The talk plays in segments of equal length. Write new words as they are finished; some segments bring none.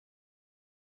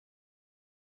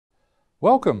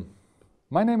Welcome!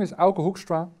 My name is Auke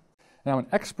Hoekstra and I'm an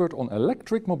expert on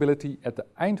electric mobility at the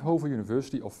Eindhoven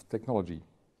University of Technology.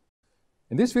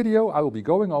 In this video I will be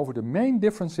going over the main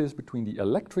differences between the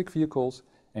electric vehicles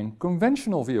and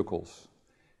conventional vehicles.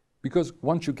 Because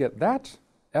once you get that,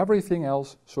 everything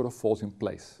else sort of falls in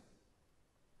place.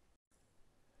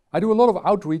 I do a lot of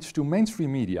outreach to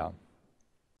mainstream media,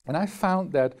 and I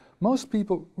found that most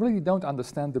people really don't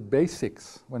understand the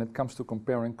basics when it comes to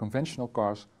comparing conventional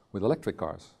cars with electric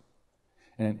cars.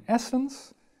 And in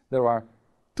essence, there are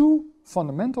two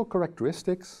fundamental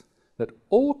characteristics that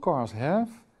all cars have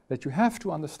that you have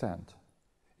to understand.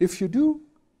 If you do,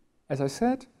 as I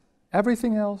said,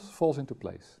 everything else falls into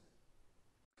place.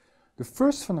 The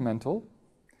first fundamental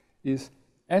is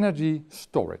energy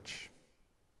storage.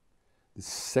 The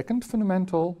second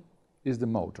fundamental is the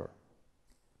motor.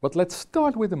 But let's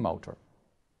start with the motor.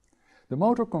 The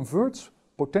motor converts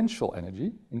potential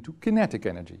energy into kinetic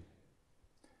energy.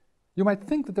 You might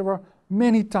think that there are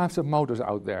many types of motors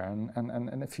out there,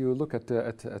 and if you look at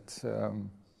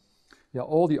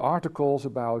all the articles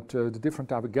about the different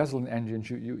type of gasoline engines,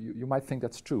 you might think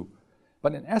that's true.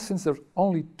 But in essence, there's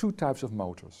only two types of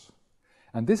motors.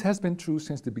 And this has been true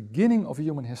since the beginning of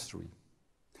human history.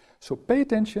 So pay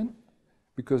attention,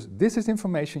 because this is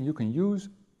information you can use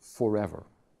forever.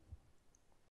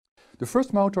 The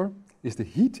first motor is the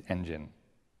heat engine,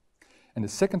 and the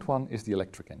second one is the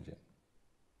electric engine.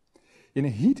 In a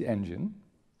heat engine,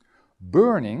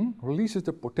 burning releases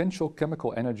the potential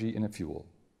chemical energy in a fuel.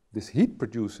 This heat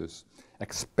produces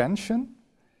expansion,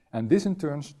 and this in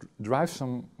turn drives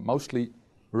some mostly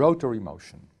rotary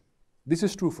motion. This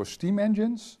is true for steam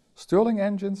engines, Stirling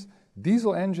engines,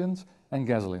 diesel engines, and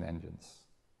gasoline engines.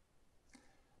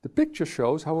 The picture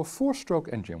shows how a four-stroke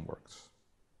engine works.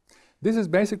 This is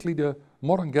basically the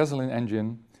modern gasoline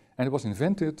engine, and it was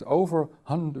invented over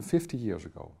 150 years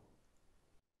ago.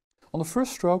 On the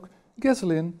first stroke,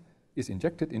 gasoline is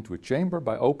injected into a chamber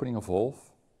by opening a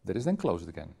valve that is then closed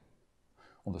again.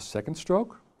 On the second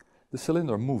stroke, the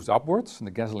cylinder moves upwards and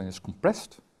the gasoline is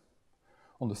compressed.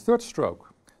 On the third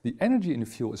stroke, the energy in the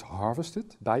fuel is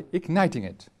harvested by igniting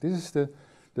it. This is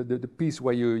the piece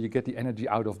where you get the energy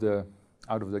out of the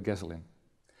gasoline.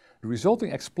 The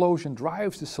resulting explosion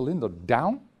drives the cylinder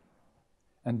down,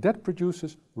 and that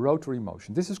produces rotary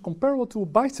motion. This is comparable to a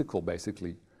bicycle,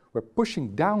 basically, where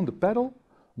pushing down the pedal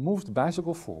moves the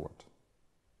bicycle forward.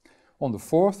 On the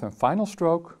fourth and final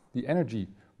stroke, the energy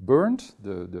burned,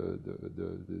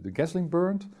 the gasoline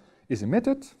burned, is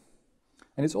emitted,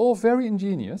 and it's all very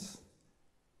ingenious,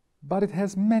 but it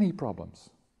has many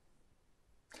problems.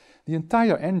 The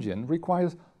entire engine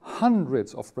requires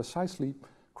hundreds of precisely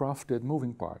crafted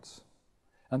moving parts,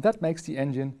 and that makes the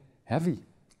engine heavy,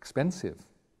 expensive.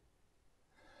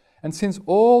 And since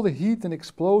all the heat and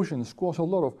explosions cause a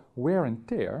lot of wear and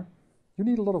tear, you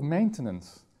need a lot of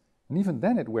maintenance, and even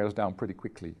then it wears down pretty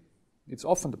quickly. It's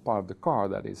often the part of the car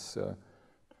that is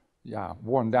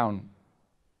worn down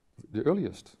the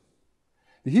earliest.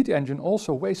 The heat engine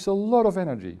also wastes a lot of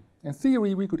energy. In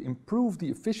theory, we could improve the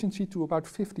efficiency to about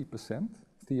 50%,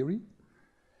 theory,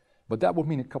 but that would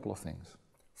mean a couple of things.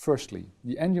 Firstly,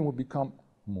 the engine would become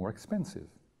more expensive.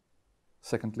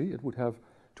 Secondly, it would have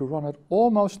to run at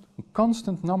almost a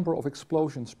constant number of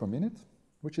explosions per minute,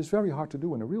 which is very hard to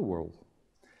do in the real world.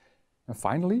 And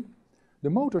finally,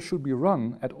 the motor should be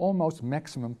run at almost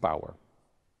maximum power.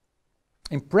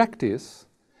 In practice,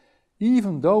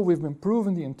 even though we've been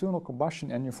proving the internal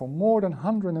combustion engine for more than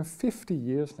 150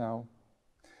 years now,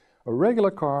 a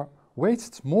regular car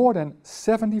wastes more than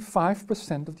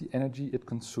 75% of the energy it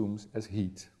consumes as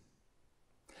heat.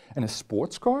 And a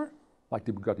sports car, like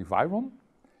the Bugatti Veyron,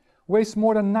 wastes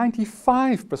more than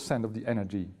 95% of the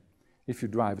energy if you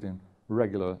drive it in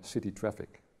regular city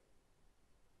traffic.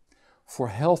 For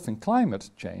health and climate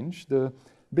change, the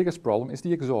biggest problem is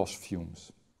the exhaust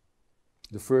fumes.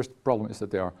 The first problem is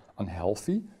that they are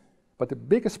unhealthy, but the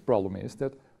biggest problem is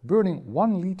that burning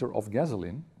 1 liter of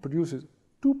gasoline produces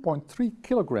 2.3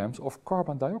 kilograms of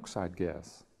carbon dioxide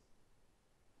gas.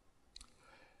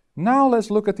 Now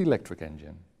let's look at the electric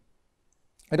engine.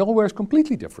 It all works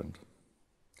completely different.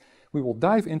 We will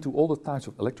dive into all the types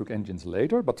of electric engines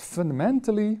later, but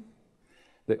fundamentally,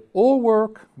 they all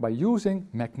work by using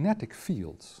magnetic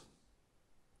fields.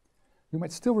 You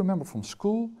might still remember from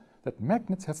school that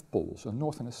magnets have poles, a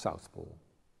north and a south pole.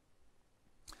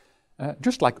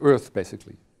 Just like Earth,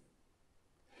 basically.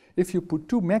 If you put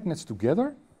two magnets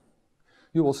together,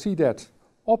 you will see that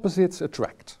opposites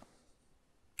attract.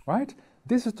 Right?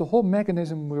 This is the whole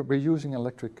mechanism we're using in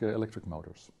electric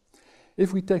motors.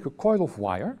 If we take a coil of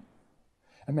wire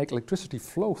and make electricity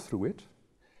flow through it,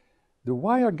 the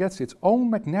wire gets its own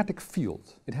magnetic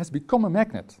field. It has become a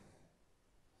magnet.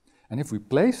 And if we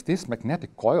place this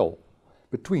magnetic coil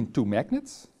between two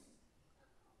magnets,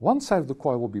 one side of the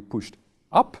coil will be pushed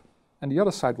up and the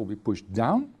other side will be pushed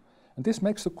down, and this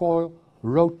makes the coil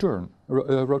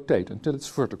rotate until it's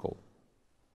vertical.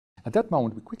 At that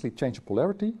moment we quickly change the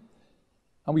polarity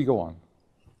and we go on.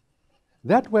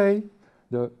 That way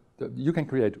you can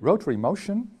create rotary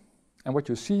motion, and what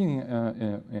you're seeing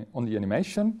on the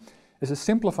animation is a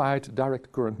simplified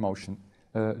direct current motion,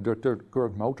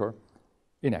 current motor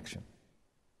in action.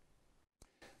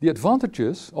 The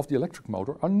advantages of the electric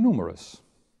motor are numerous.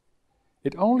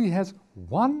 It only has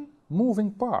one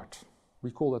moving part.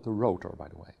 We call that the rotor, by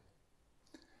the way.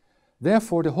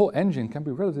 Therefore, the whole engine can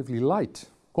be relatively light,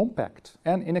 compact,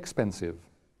 and inexpensive.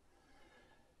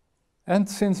 And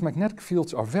since magnetic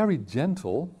fields are very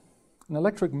gentle, an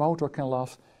electric motor can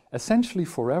last essentially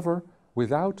forever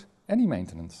without any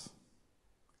maintenance.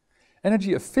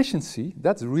 Energy efficiency,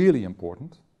 that's really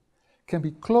important, can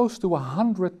be close to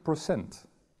 100%.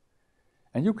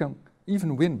 And you can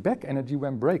even win back energy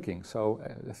when braking. So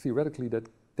theoretically that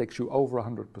takes you over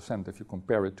 100% if you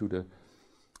compare it to the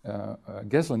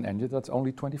gasoline engine. That's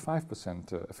only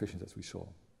 25% efficient, as we saw.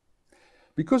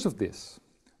 Because of this,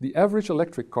 the average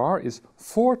electric car is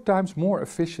 4 times more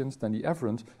efficient than the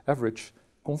average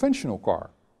conventional car.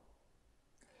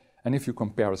 And if you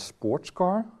compare a sports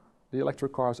car, the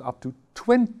electric car is up to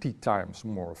 20 times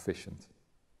more efficient.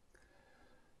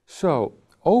 So,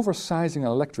 oversizing an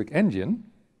electric engine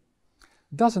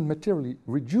doesn't materially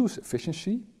reduce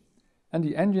efficiency, and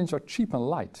the engines are cheap and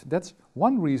light. That's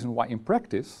one reason why in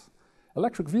practice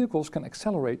electric vehicles can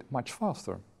accelerate much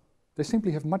faster. They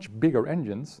simply have much bigger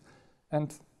engines,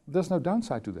 and there's no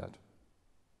downside to that.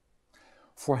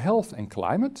 For health and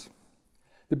climate,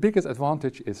 the biggest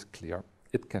advantage is clear.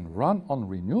 It can run on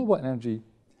renewable energy,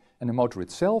 and the motor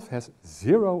itself has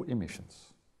 0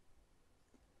 emissions.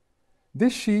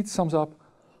 This sheet sums up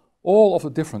all of the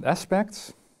different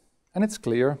aspects, and it's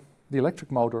clear the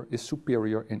electric motor is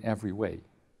superior in every way.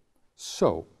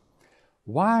 So,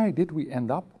 why did we end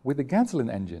up with a gasoline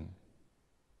engine?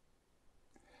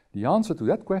 The answer to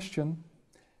that question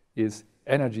is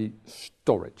energy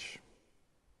storage.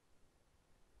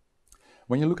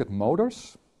 When you look at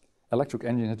motors, electric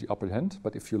engine has the upper hand,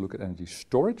 but if you look at energy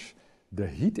storage, the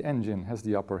heat engine has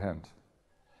the upper hand.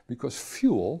 Because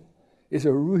fuel is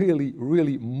a really,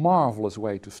 really marvelous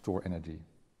way to store energy.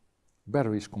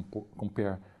 Batteries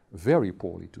compare very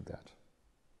poorly to that.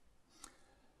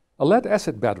 A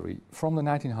lead-acid battery from the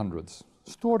 1900s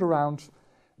stored around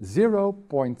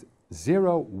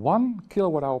 0.01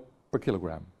 kilowatt-hour per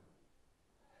kilogram.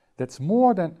 That's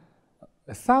more than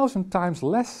 1,000 times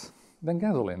less than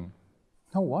gasoline.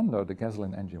 No wonder the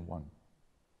gasoline engine won.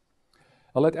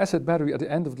 A lead-acid battery at the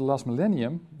end of the last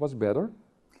millennium was better,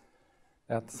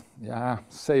 at,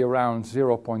 say around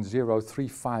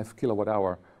 0.035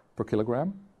 kilowatt-hour per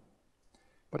kilogram,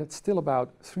 but it's still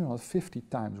about 350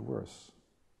 times worse.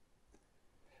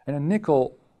 And a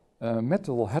nickel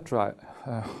metal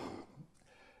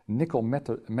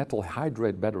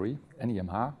hydrate battery,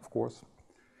 NEMH of course,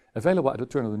 available at the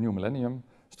turn of the new millennium,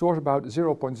 stores about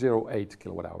 0.08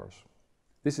 kilowatt hours.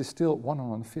 This is still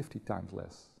 150 times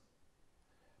less.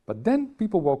 But then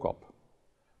people woke up,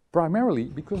 primarily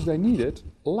because they needed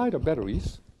lighter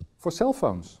batteries for cell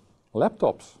phones,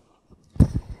 laptops.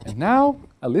 And now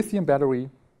a lithium battery,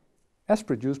 as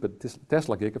produced by the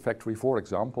Tesla Gigafactory, for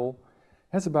example,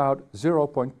 has about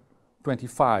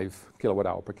 0.25 kilowatt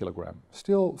hour per kilogram,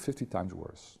 still 50 times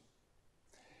worse.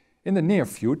 In the near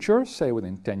future, say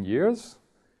within 10 years,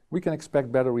 we can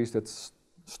expect batteries that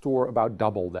store about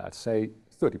double that, say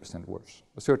 30% worse,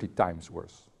 30 times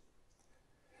worse.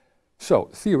 So,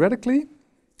 theoretically,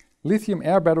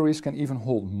 lithium-air batteries can even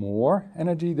hold more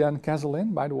energy than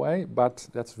gasoline, by the way, but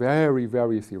that's very,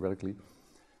 very theoretically.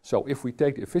 So, if we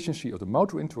take the efficiency of the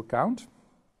motor into account,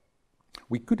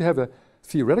 we could have a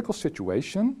theoretical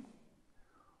situation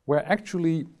where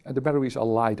actually the batteries are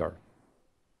lighter.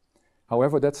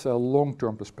 However, that's a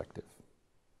long-term perspective.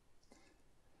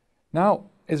 Now,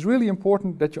 it's really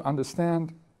important that you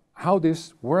understand how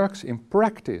this works in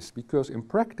practice, because in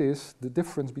practice the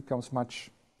difference becomes much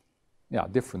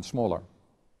different, smaller.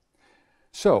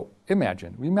 So,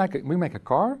 imagine we make a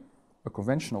car, a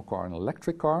conventional car, an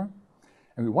electric car,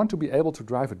 and we want to be able to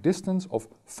drive a distance of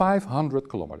 500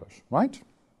 kilometers, right?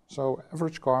 So,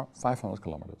 average car, 500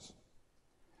 kilometers.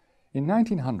 In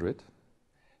 1900,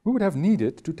 we would have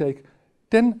needed to take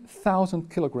 10,000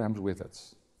 kilograms with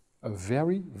us. A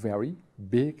very, very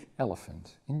big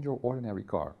elephant in your ordinary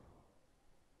car.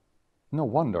 No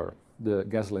wonder the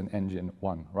gasoline engine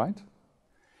won, right?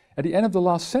 At the end of the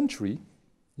last century,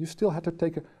 you still had to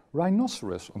take a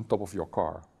rhinoceros on top of your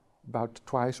car, about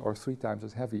twice or 3 times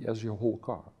as heavy as your whole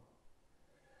car.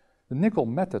 The nickel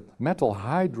metal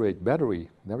hydrate battery,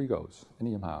 there he goes,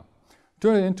 NiMH,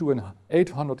 turned it into an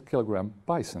 800 kilogram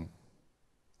bison.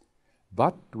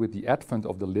 But with the advent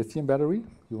of the lithium battery,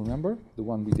 you remember, the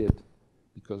one we did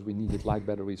because we needed light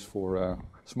batteries for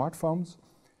smartphones,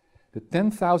 the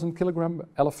 10,000 kilogram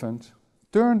elephant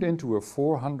turned into a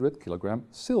 400 kilogram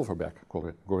silverback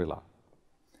gorilla.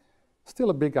 Still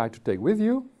a big guy to take with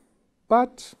you,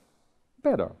 but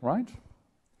better, right?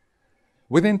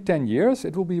 Within 10 years,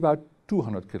 it will be about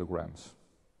 200 kilograms,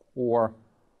 or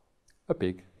a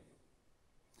pig.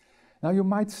 Now you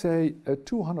might say a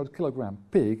 200 kilogram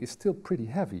pig is still pretty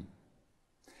heavy.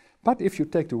 But if you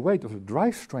take the weight of the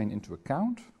drivetrain into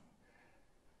account,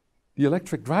 the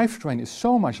electric drivetrain is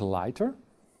so much lighter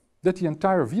that the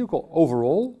entire vehicle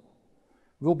overall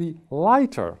will be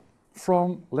lighter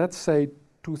from, let's say,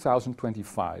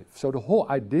 2025. So the whole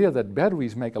idea that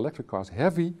batteries make electric cars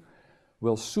heavy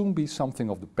will soon be something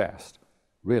of the past,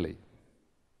 really.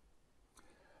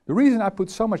 The reason I put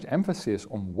so much emphasis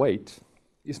on weight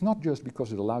is not just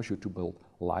because it allows you to build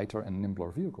lighter and nimbler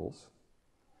vehicles,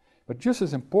 but just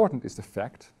as important is the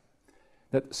fact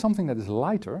that something that is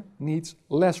lighter needs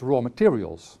less raw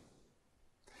materials.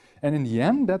 And in the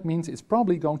end, that means it's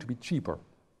probably going to be cheaper.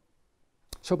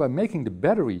 So by making the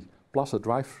battery plus the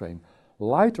drivetrain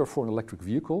lighter for an electric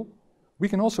vehicle, we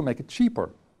can also make it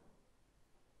cheaper.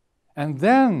 And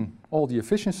then all the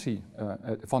efficiency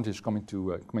advantages come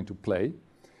into play.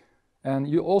 And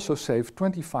you also save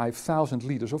 25,000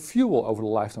 liters of fuel over the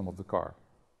lifetime of the car.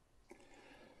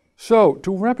 So,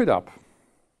 to wrap it up,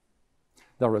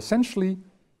 there are essentially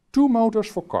 2 motors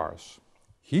for cars.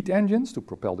 Heat engines to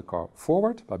propel the car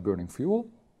forward by burning fuel.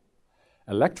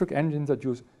 Electric engines that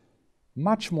use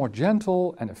much more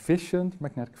gentle and efficient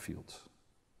magnetic fields.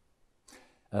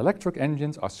 Electric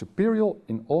engines are superior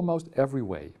in almost every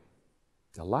way.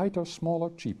 They're lighter, smaller,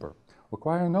 cheaper,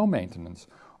 require no maintenance,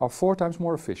 are 4 times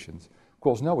more efficient,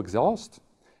 cause no exhaust,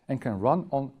 and can run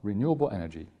on renewable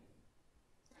energy.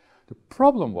 The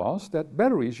problem was that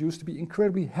batteries used to be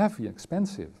incredibly heavy and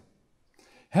expensive,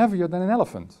 heavier than an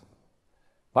elephant.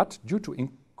 But due to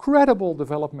incredible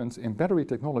developments in battery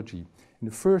technology in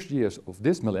the first years of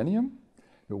this millennium,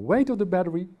 the weight of the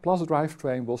battery plus the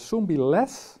drivetrain will soon be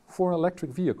less for an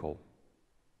electric vehicle.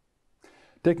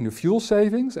 Taking the fuel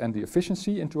savings and the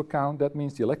efficiency into account, that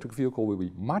means the electric vehicle will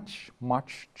be much,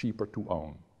 much cheaper to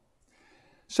own.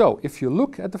 So, if you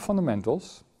look at the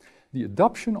fundamentals, the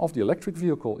adoption of the electric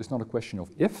vehicle is not a question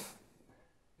of if,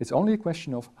 it's only a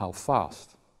question of how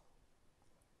fast.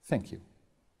 Thank you.